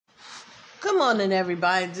Good morning,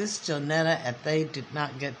 everybody. This is Jonetta, and they did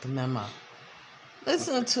not get the memo.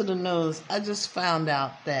 Listening to the news, I just found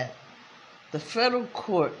out that the federal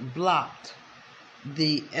court blocked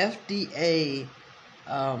the FDA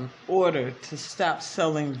order to stop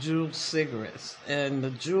selling Juul cigarettes. And the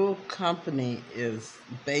Juul company is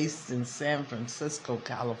based in San Francisco,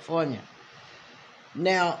 California.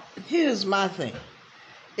 Now, here's my thing.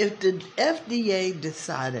 If the FDA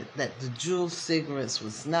decided that the Juul cigarettes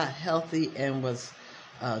was not healthy and was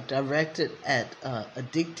directed at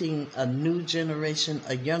addicting a new generation,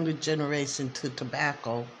 a younger generation to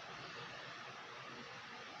tobacco,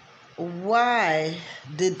 why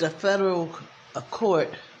did the federal court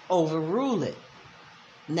overrule it?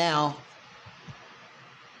 Now,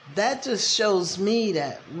 that just shows me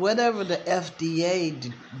that whatever the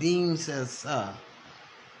FDA deems as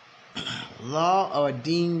law or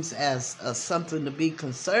deems as something to be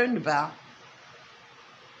concerned about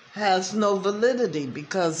has no validity,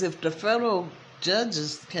 because if the federal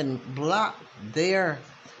judges can block their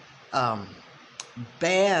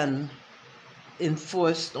ban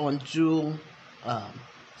enforced on Juul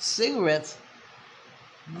cigarettes,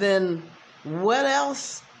 then what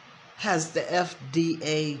else has the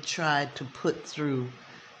FDA tried to put through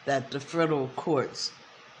that the federal courts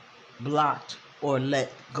blocked or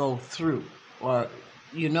let go through, or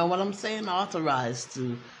you know what I'm saying, authorized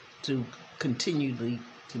to continually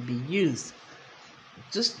to be used?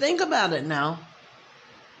 Just think about it now.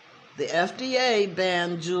 The FDA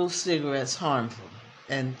banned Juul cigarettes harmful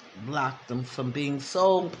and blocked them from being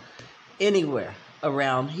sold anywhere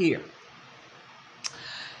around here.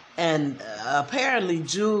 And apparently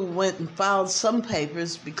Juul went and filed some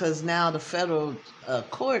papers, because now the federal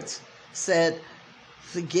courts said,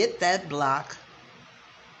 forget that block,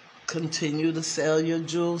 continue to sell your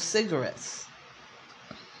Juul cigarettes.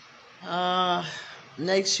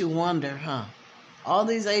 Makes you wonder, huh? All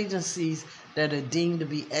these agencies that are deemed to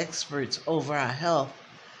be experts over our health,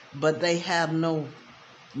 but they have no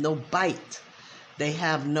bite. They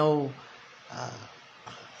have no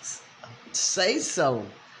say so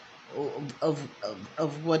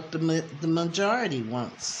of what the majority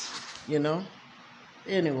wants, you know?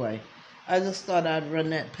 Anyway, I just thought I'd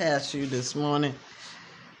run that past you this morning.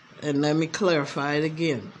 And let me clarify it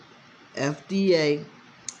again. FDA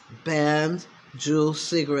banned Juul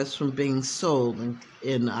cigarettes from being sold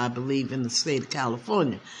in I believe, in the state of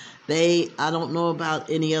California. I don't know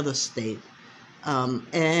about any other state.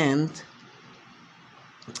 And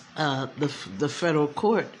the federal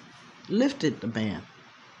court lifted the ban.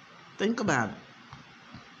 Think about it.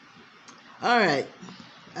 All right.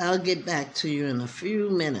 I'll get back to you in a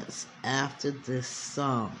few minutes after this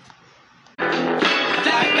song.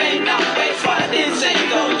 That may not wait for this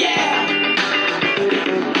single, yeah.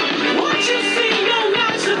 What you see, your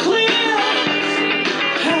nights are clear.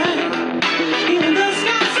 Hey, even the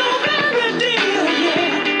sky so very dear, yeah.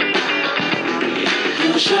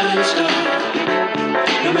 You're a shining star,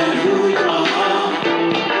 no matter who you are.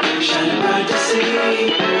 Shining bright to see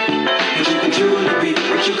what you can truly be,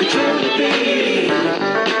 what you can truly be.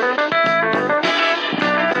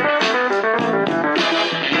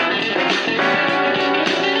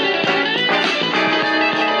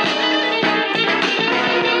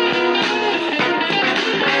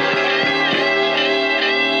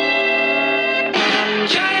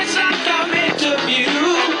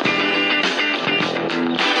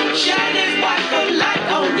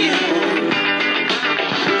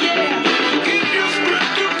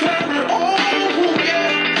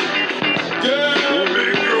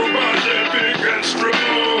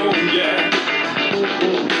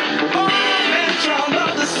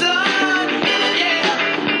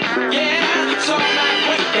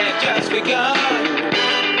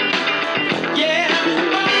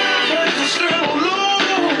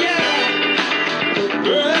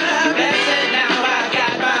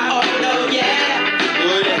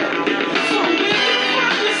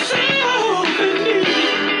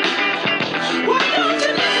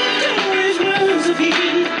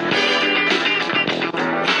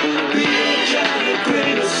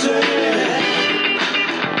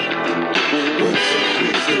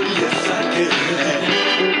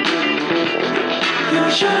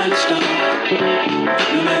 Shining star,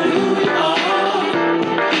 no matter who you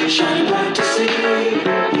are, shining bright to see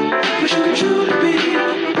what you can truly be.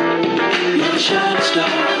 You're a shining star,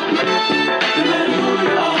 no matter who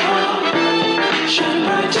you are, shining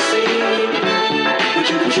bright to see what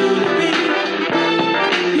you can truly be.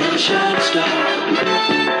 You're a shining star,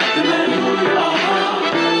 no matter who you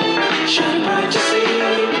are, shining bright to see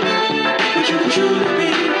what you can truly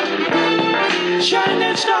be.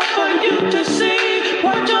 Shining star for you to see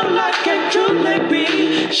what your life can truly be.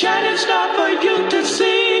 Shining star for you to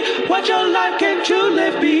see what your life can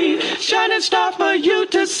truly be. Shining star for you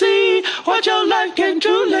to see what your life can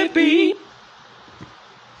truly be.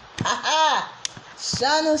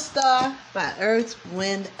 Shining Star by Earth,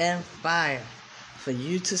 Wind, and Fire. For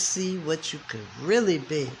you to see what you could really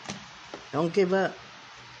be. Don't give up.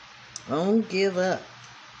 Don't give up.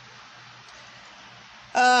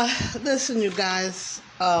 Listen, you guys.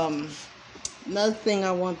 Another thing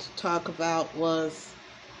I want to talk about was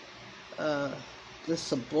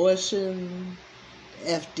this abortion,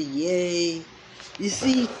 FDA. You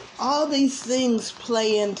see, all these things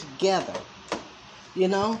play in together. You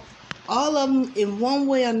know, all of them in one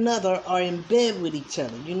way or another are in bed with each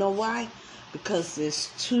other. You know why? Because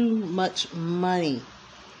there's too much money.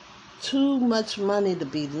 Too much money to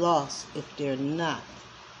be lost if they're not.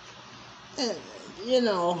 And, you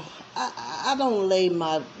know, I don't lay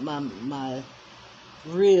my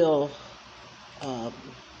real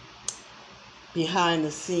behind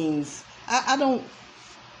the scenes. I don't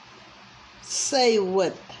say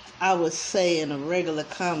what I would say in a regular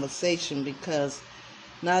conversation because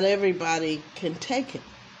not everybody can take it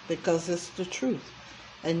because it's the truth.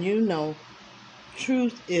 And you know,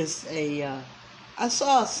 truth is I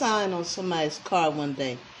saw a sign on somebody's car one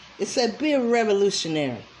day. It said, be a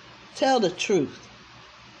revolutionary. Tell the truth.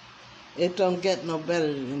 It don't get no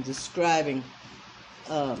better than describing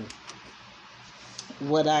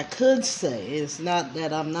what I could say. It's not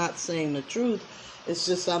that I'm not saying the truth. It's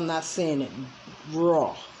just I'm not saying it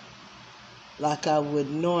raw like I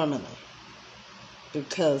would normally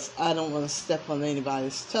because I don't want to step on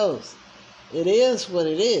anybody's toes. It is what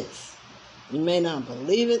it is. You may not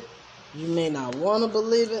believe it. You may not want to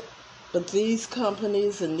believe it. But these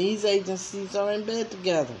companies and these agencies are in bed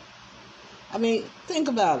together. I mean, think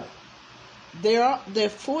about it. They're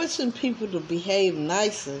forcing people to behave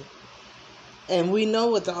nicer, and we know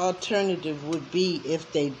what the alternative would be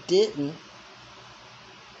if they didn't.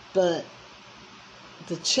 But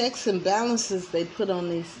the checks and balances they put on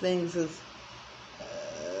these things is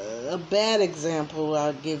a bad example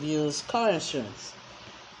I'll give you is car insurance.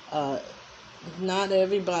 Not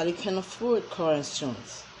everybody can afford car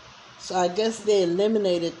insurance. So I guess they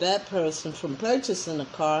eliminated that person from purchasing a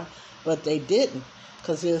car, but they didn't.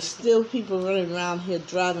 Because there's still people running around here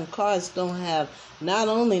driving cars don't have not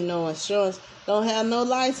only no insurance, don't have no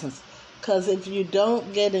license. Because if you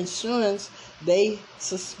don't get insurance, they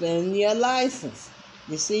suspend your license.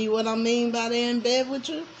 You see what I mean by they're in bed with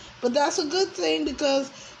you? But that's a good thing because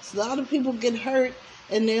a lot of people get hurt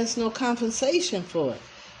and there's no compensation for it.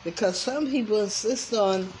 Because some people insist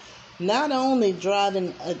on not only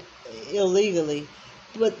driving illegally,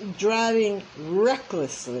 but driving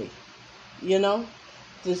recklessly, you know?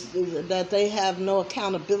 That they have no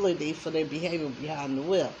accountability for their behavior behind the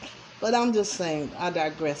wheel. But I'm just saying, I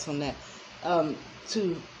digress on that.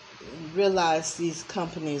 To realize these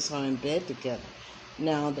companies are in bed together.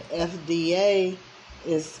 Now, the FDA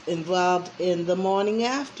is involved in the morning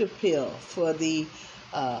after pill for the,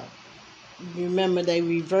 remember they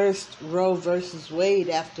reversed Roe versus Wade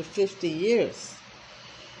after 50 years.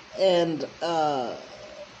 And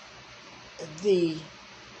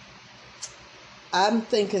I'm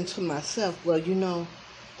thinking to myself, well, you know,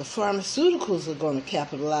 the pharmaceuticals are going to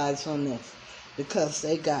capitalize on this because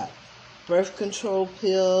they got birth control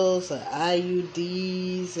pills or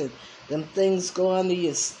IUDs and them things go under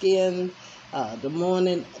your skin.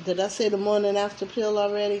 Did I say the morning after pill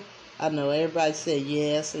already? I know everybody said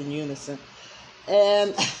yes in unison.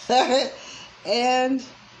 And, and,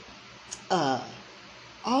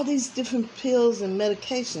 all these different pills and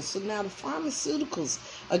medications. So now the pharmaceuticals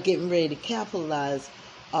are getting ready to capitalize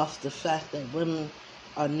off the fact that women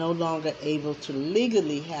are no longer able to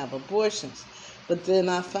legally have abortions. But then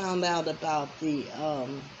I found out about the,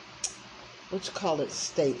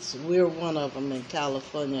 states. We're one of them in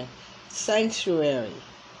California. Sanctuary.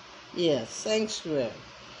 Yeah, sanctuary.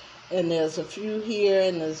 And there's a few here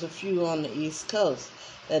and there's a few on the East Coast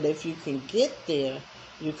that if you can get there,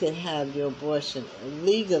 you can have your abortion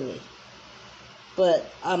legally.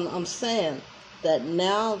 But I'm saying that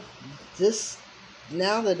now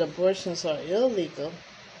that abortions are illegal,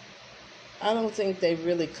 I don't think they've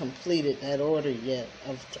really completed that order yet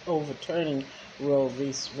of overturning Roe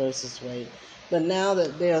versus Wade. But now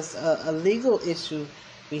that there's a legal issue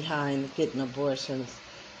behind getting abortions,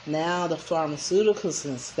 now the pharmaceuticals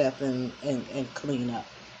can step in and clean up.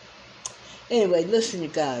 Anyway, listen, you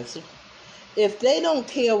guys. If they don't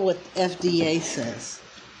care what FDA says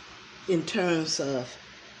in terms of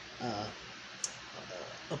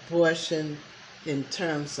abortion, in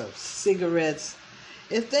terms of cigarettes,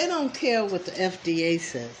 if they don't care what the FDA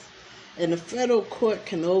says, and the federal court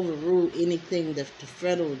can overrule anything that the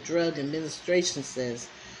Federal Drug Administration says,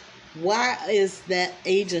 why is that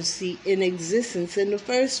agency in existence in the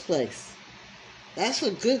first place? That's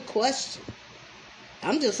a good question.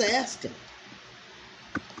 I'm just asking.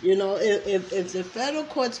 You know, if the federal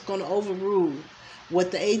court's going to overrule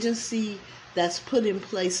what the agency that's put in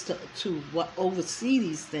place to oversee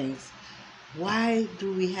these things, why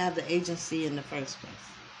do we have the agency in the first place?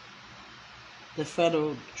 The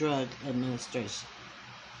Federal Drug Administration.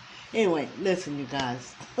 Anyway, listen, you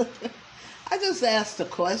guys. I just asked a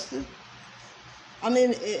question. I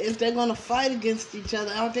mean, if they're going to fight against each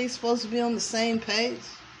other, aren't they supposed to be on the same page?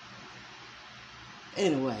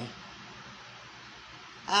 Anyway,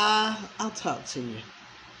 I'll talk to you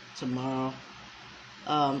tomorrow.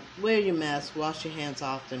 Wear your mask, wash your hands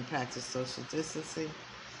often, practice social distancing.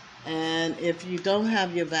 And if you don't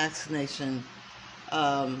have your vaccination,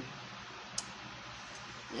 and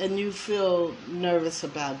you feel nervous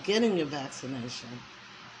about getting your vaccination,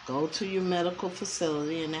 go to your medical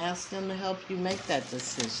facility and ask them to help you make that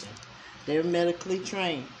decision. They're medically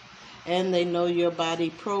trained, and they know your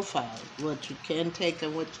body profile, what you can take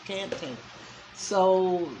and what you can't take.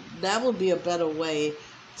 So that would be a better way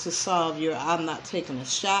to solve your I'm not taking a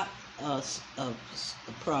shot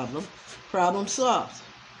problem. Problem solved.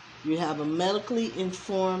 You have a medically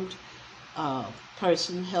informed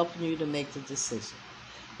person helping you to make the decision.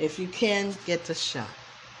 If you can, get the shot.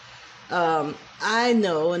 I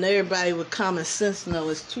know, and everybody with common sense know,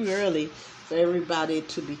 it's too early for everybody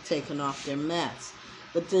to be taking off their masks.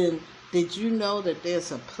 But then, did you know that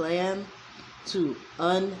there's a plan to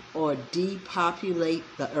or depopulate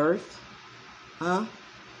the earth? Huh?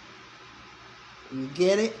 You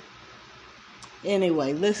get it?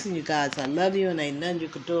 Anyway, listen, you guys, I love you, and ain't nothing you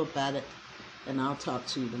can do about it. And I'll talk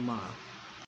to you tomorrow.